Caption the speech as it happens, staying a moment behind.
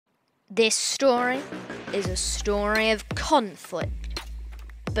This story is a story of conflict,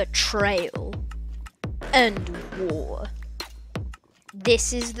 betrayal, and war.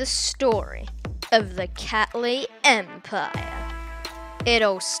 This is the story of the CatLee Empire. It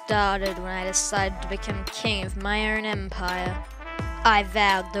all started when I decided to become king of my own empire. I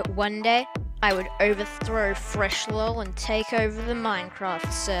vowed that one day I would overthrow Fresh and take over the Minecraft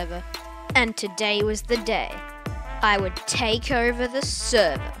server. And today was the day I would take over the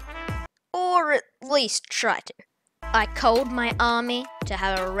server. Or at least try to. I called my army to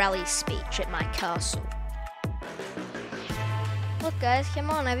have a rally speech at my castle. Look guys, come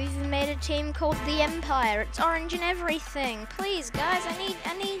on, I've even made a team called the Empire. It's orange and everything. Please guys, I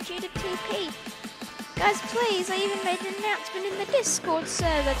need you to TP. Guys, please, I even made an announcement in the Discord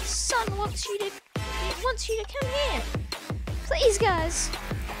server. The sun wants you to come here. Please guys.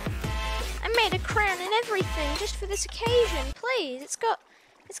 I made a crown and everything just for this occasion. Please, it's got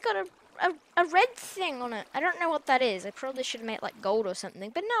a red thing on it. I don't know what that is. I probably should have made it like gold or something,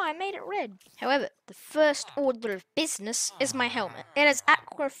 but no, I made it red. However, the first order of business is my helmet. It has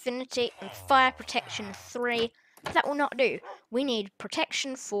aqua affinity and fire protection 3. That will not do. We need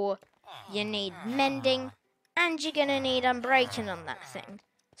protection 4. You need mending, and you're gonna need unbreaking on that thing.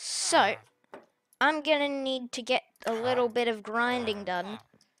 So, I'm gonna need to get a little bit of grinding done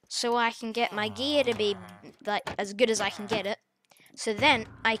so I can get my gear to be like as good as I can get it. So then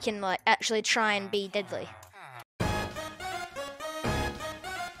I can like actually try and be deadly.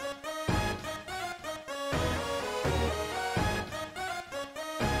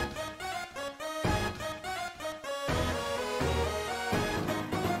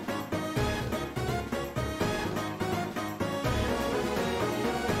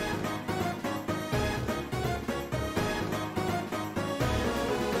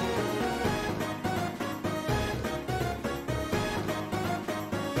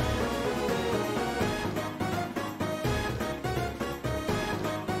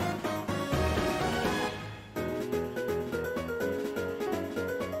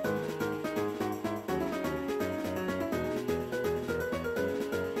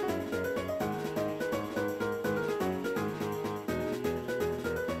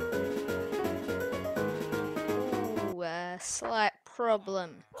 Slight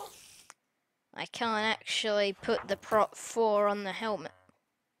problem. I can't actually put the prot 4 on the helmet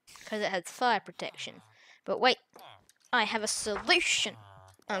because it has fire protection. But wait, I have a solution.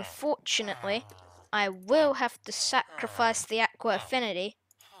 Unfortunately, I will have to sacrifice the aqua affinity,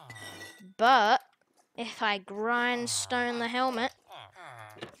 but if I grindstone the helmet,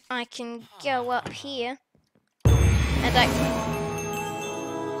 I can go up here and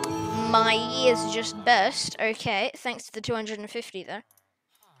my ears just burst. Okay, thanks to the 250 though.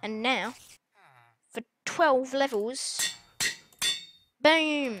 And now, for 12 levels,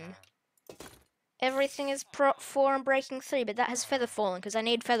 boom! Everything is prot 4 and breaking 3, but that has feather falling because I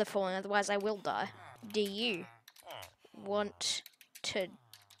need feather falling, otherwise I will die. Do you want to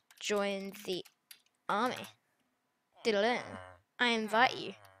join the army? Diddle-in. I invite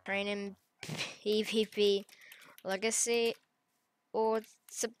you. Train in PvP, Legacy, or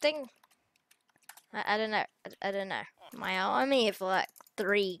something. I don't know. My army of like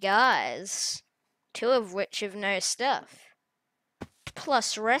 3 guys, 2 of which have no stuff.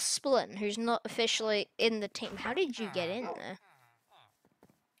 Plus Resplin, who's not officially in the team. How did you get in there?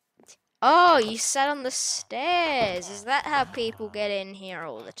 Oh, you sat on the stairs. Is that how people get in here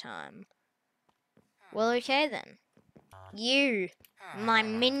all the time? Well, okay then. You, my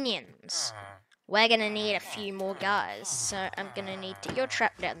minions. We're gonna need a few more guys, so I'm gonna need to... You're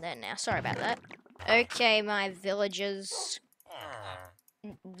trapped down there now, sorry about that. Okay, my villagers.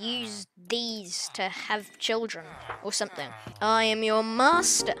 Use these to have children, or something. I am your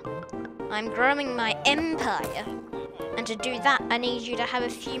master. I'm growing my empire. And to do that, I need you to have a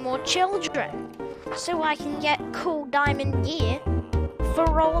few more children. So I can get cool diamond gear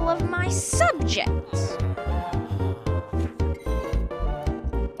for all of my subjects.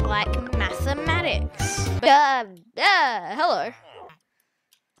 Like mathematics. Hello.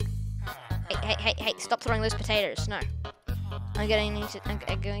 Hey, stop throwing those potatoes. No. I'm going to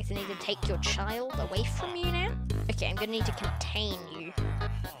need to take your child away from you now. Okay, I'm going to need to contain you.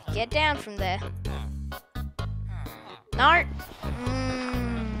 Get down from there. No.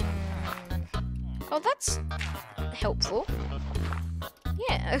 Oh, that's helpful.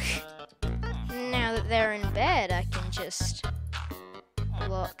 Yeah. Now that they're in bed, I can just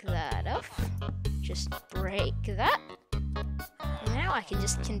block that off. Just break that. Now I can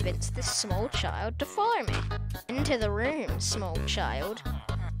just convince this small child to follow me. Into the room, small child.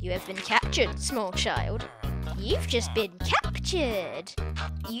 You have been captured, small child. You've just been captured.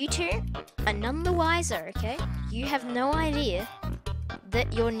 You two are none the wiser, okay? You have no idea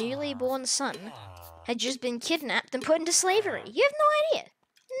that your newly born son had just been kidnapped and put into slavery. You have no idea.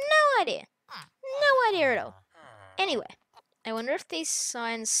 No idea. No idea at all. Anyway, I wonder if these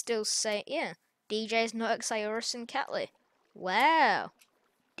signs still say, yeah, DJ's not Xyorus and CatLee. Wow.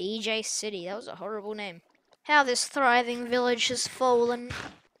 DJ City, that was a horrible name. How this thriving village has fallen.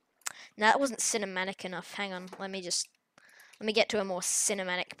 No, that wasn't cinematic enough. Hang on, let me get to a more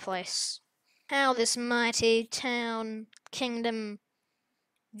cinematic place. How this mighty town, kingdom,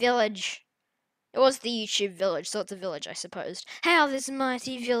 village. It was the YouTube village, so it's a village, I suppose. How this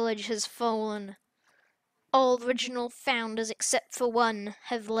mighty village has fallen. All original founders except for one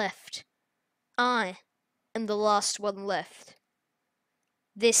have left. I am the last one left.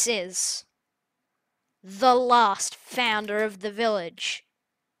 This is the last founder of the village.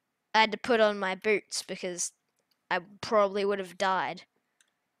 I had to put on my boots because I probably would have died.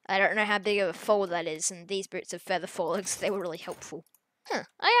 I don't know how big of a fall that is, and these boots are feather falling, so they were really helpful. Huh,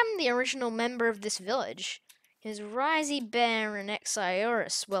 I am the original member of this village. Because Risey Bear and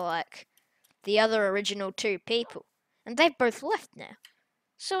Xyorus were like the other original two people. And they've both left now.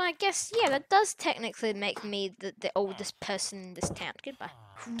 So I guess, yeah, that does technically make me the oldest person in this town. Goodbye.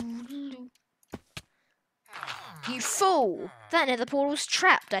 You fool! That nether portal's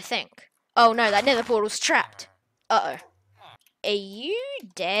trapped, I think. Oh no, that nether portal's trapped. Uh-oh. Are you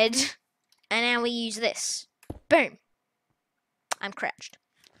dead? And now we use this. Boom. I'm crouched.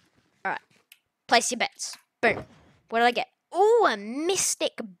 Alright. Place your bets. Boom. What did I get? Ooh, a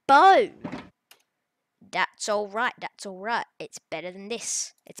mystic bow. That's alright, that's alright. It's better than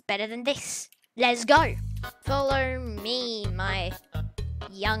this. It's better than this. Let's go. Follow me, my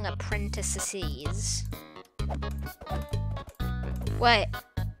young apprentices. Wait.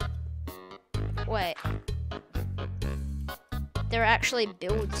 Wait. There are actually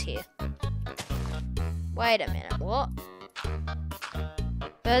builds here. Wait a minute, what?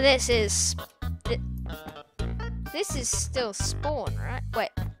 But this is still spawn, right? Wait.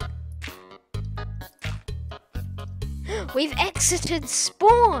 We've exited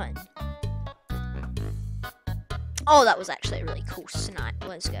spawn! Oh, that was actually a really cool snipe.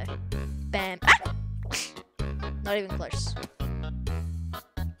 Let's go. Bam. Ah! Not even close.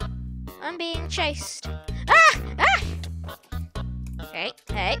 I'm being chased. Ah! Ah! Hey,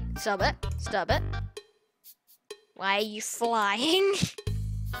 hey, stop it. Stop it. Why are you flying?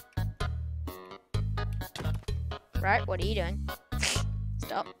 Right, what are you doing?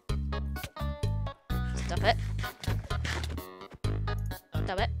 Stop. Stop it.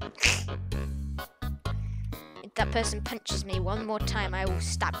 Stop it. If that person punches me one more time, I will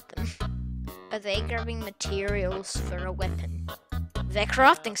stab them. Are they grabbing materials for a weapon? They're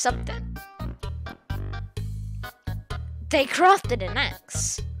crafting something. They crafted an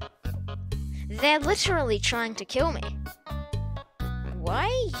axe. They're literally trying to kill me. Why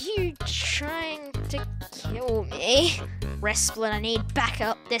are you trying to kill me? Resplin, I need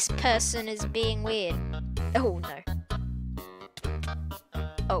backup. This person is being weird. Oh no.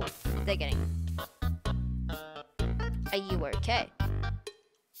 Oh, they're getting... Are you okay?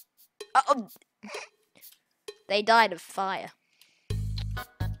 Oh, they died of fire.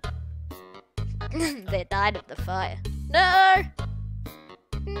 They died of the fire. No!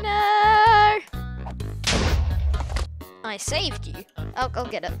 No! I saved you. I'll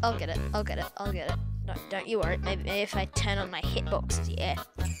get it. I'll get it. I'll get it. I'll get it. No, don't you worry. Maybe if I turn on my hitboxes, yeah.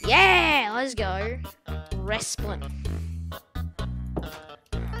 Yeah! Let's go. Resplin.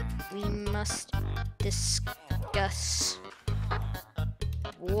 We must discuss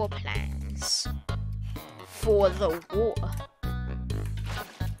war plans for the war.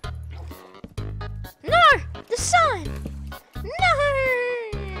 No! The sign! No!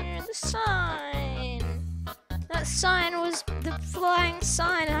 The sign! That sign was the flying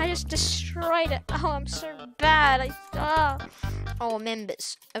sign and I just destroyed it. Oh, I'm so bad. All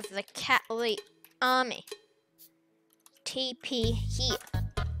members of the CatLee army. TP here.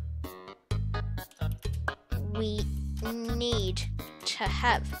 We need to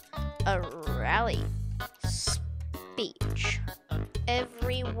have a rally speech.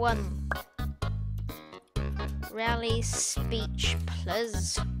 Everyone. Rally speech,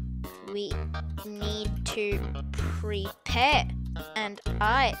 please. We need to prepare. And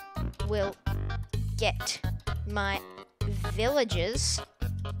I will get my villagers.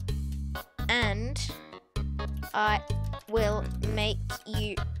 And I will make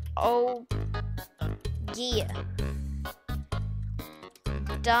you all gear.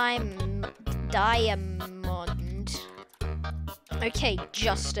 Diamond. Okay,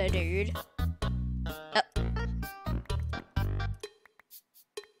 just a dude.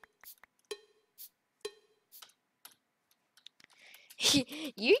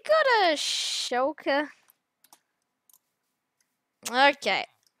 You got a shulker. Okay.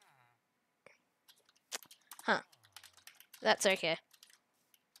 Huh. That's okay.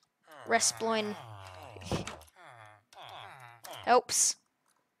 Resploin helps.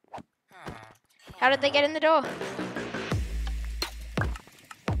 How did they get in the door?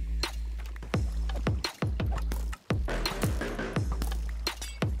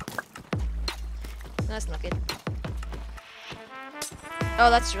 That's not good. Oh,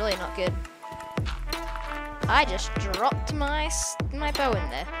 that's really not good. I just dropped my bow in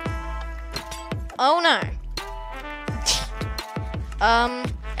there. Oh no.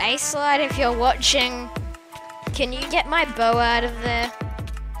 A-Slide, if you're watching, can you get my bow out of there?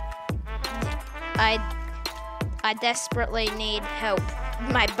 I desperately need help.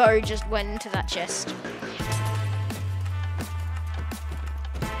 My bow just went into that chest.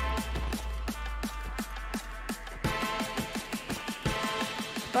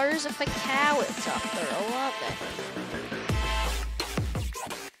 Bows are for cowards after all, aren't they?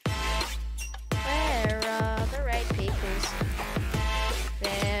 Where are the raid peoples?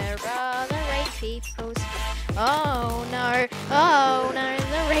 Where are the raid peoples? Oh no,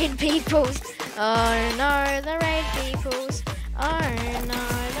 the raid peoples. Oh no, the raid peoples. Oh no,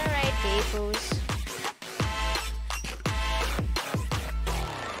 the raid peoples.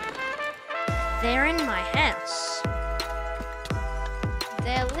 They're in my house.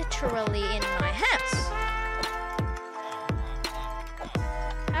 They're literally in my house.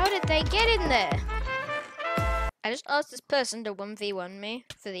 How did they get in there? I just asked this person to 1v1 me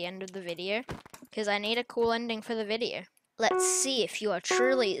for the end of the video, because I need a cool ending for the video. Let's see if you are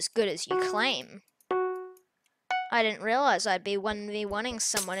truly as good as you claim. I didn't realize I'd be 1v1ing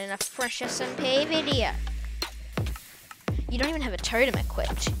someone in a Fresh SMP video. You don't even have a totem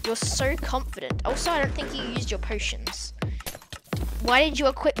equipped. You're so confident. Also, I don't think you used your potions. Why did you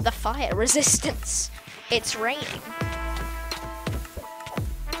equip the fire resistance? It's raining.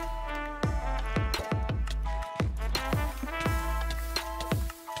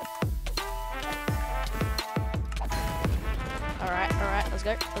 Alright, let's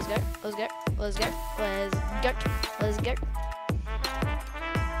go.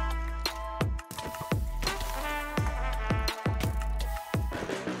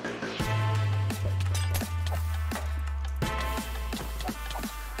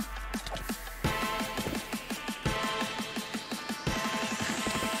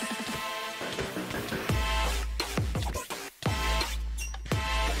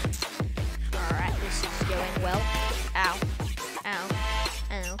 Alright, this is going well. Ow.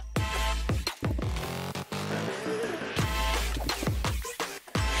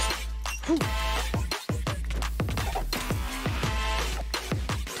 Whew.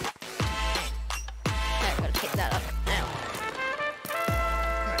 I've got to pick that up. Ow.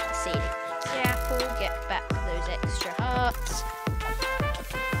 Right, see. Apple, get back those extra hearts.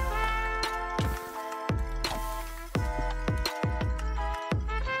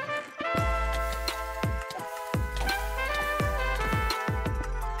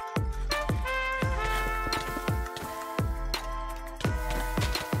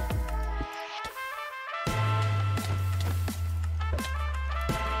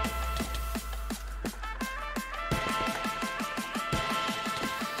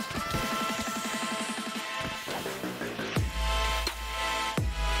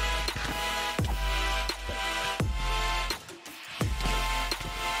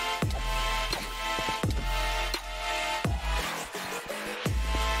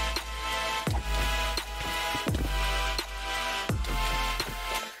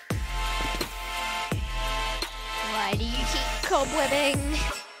 Why do you keep cobwebbing?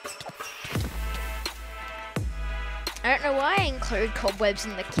 I don't know why I include cobwebs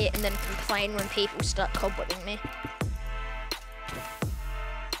in the kit and then complain when people start cobwebbing me.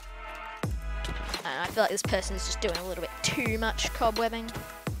 I feel like this person is just doing a little bit too much cobwebbing.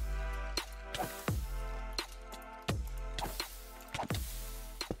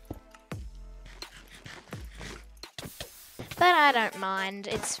 But I don't mind,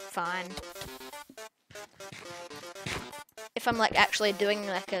 it's fine. If I'm like actually doing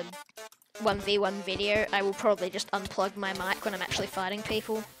like a 1v1 video, I will probably just unplug my mic when I'm actually fighting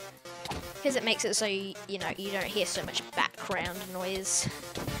people, because it makes it so you know, you don't hear so much background noise.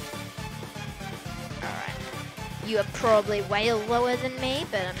 Alright. You are probably way lower than me,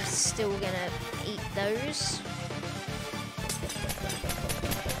 but I'm still gonna eat those.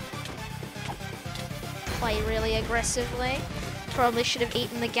 Play really aggressively. Probably should have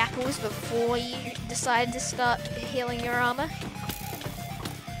eaten the gapples before you decided to start healing your armor.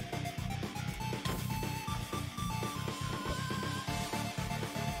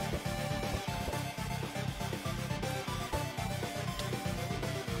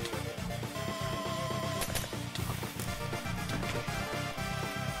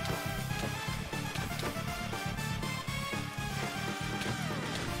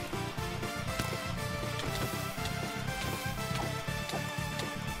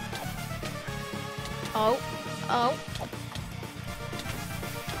 Oh. Oh.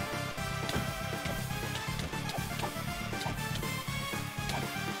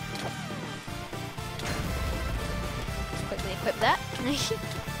 Let's quickly equip that.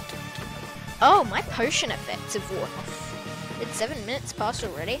 Oh, my potion effects have worn off. It's 7 minutes past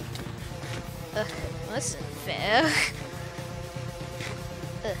already. Ugh, well, this isn't fair.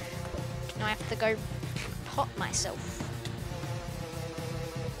 Ugh. Now I have to go pot myself.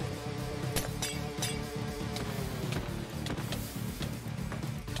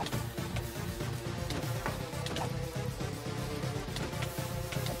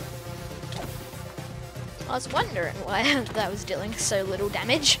 I was wondering why that was dealing so little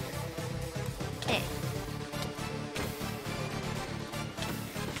damage. Eh.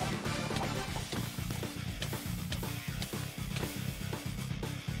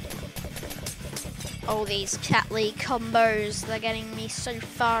 All these CatLee combos, they're getting me so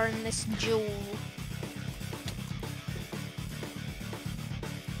far in this duel.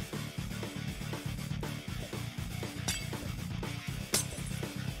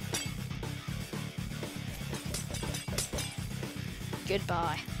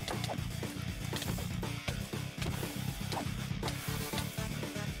 Goodbye.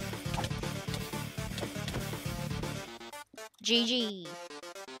 GG.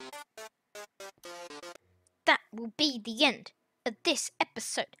 That will be the end of this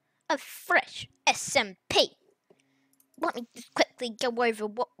episode of Fresh SMP. Let me just quickly go over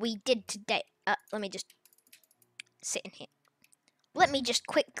what we did today. Let me just sit in here. Let me just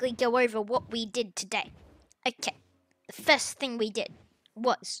quickly go over what we did today. Okay, the first thing we did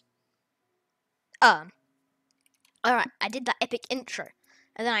was, alright, I did that epic intro,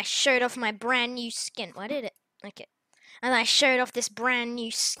 and then I showed off my brand new skin. Why did it? Okay. And I showed off this brand new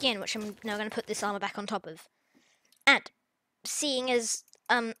skin, which I'm now going to put this armor back on top of. And, seeing as,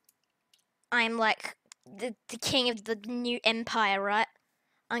 I'm like, the king of the new empire, right?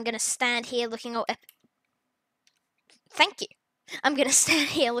 I'm going to stand here looking all epic. Thank you. I'm going to stand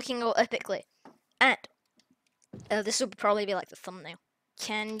here looking all epically. And, this will probably be like the thumbnail.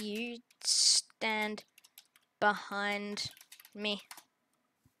 Can you stand behind me?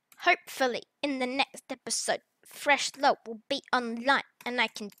 Hopefully, in the next episode, Fresh Low will be online, and I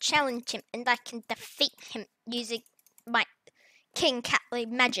can challenge him, and I can defeat him using my King CatLee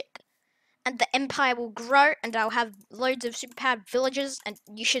magic. And the empire will grow, and I'll have loads of superpowered villagers, and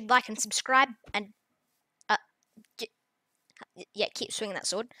you should like and subscribe, and, yeah, keep swinging that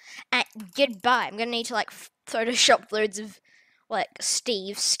sword. And goodbye. I'm gonna need to, like, Photoshop loads of, like,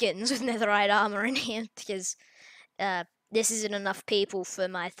 Steve skins with netherite armor in here, because, this isn't enough people for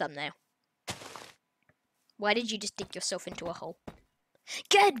my thumbnail. Why did you just dig yourself into a hole?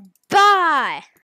 Goodbye!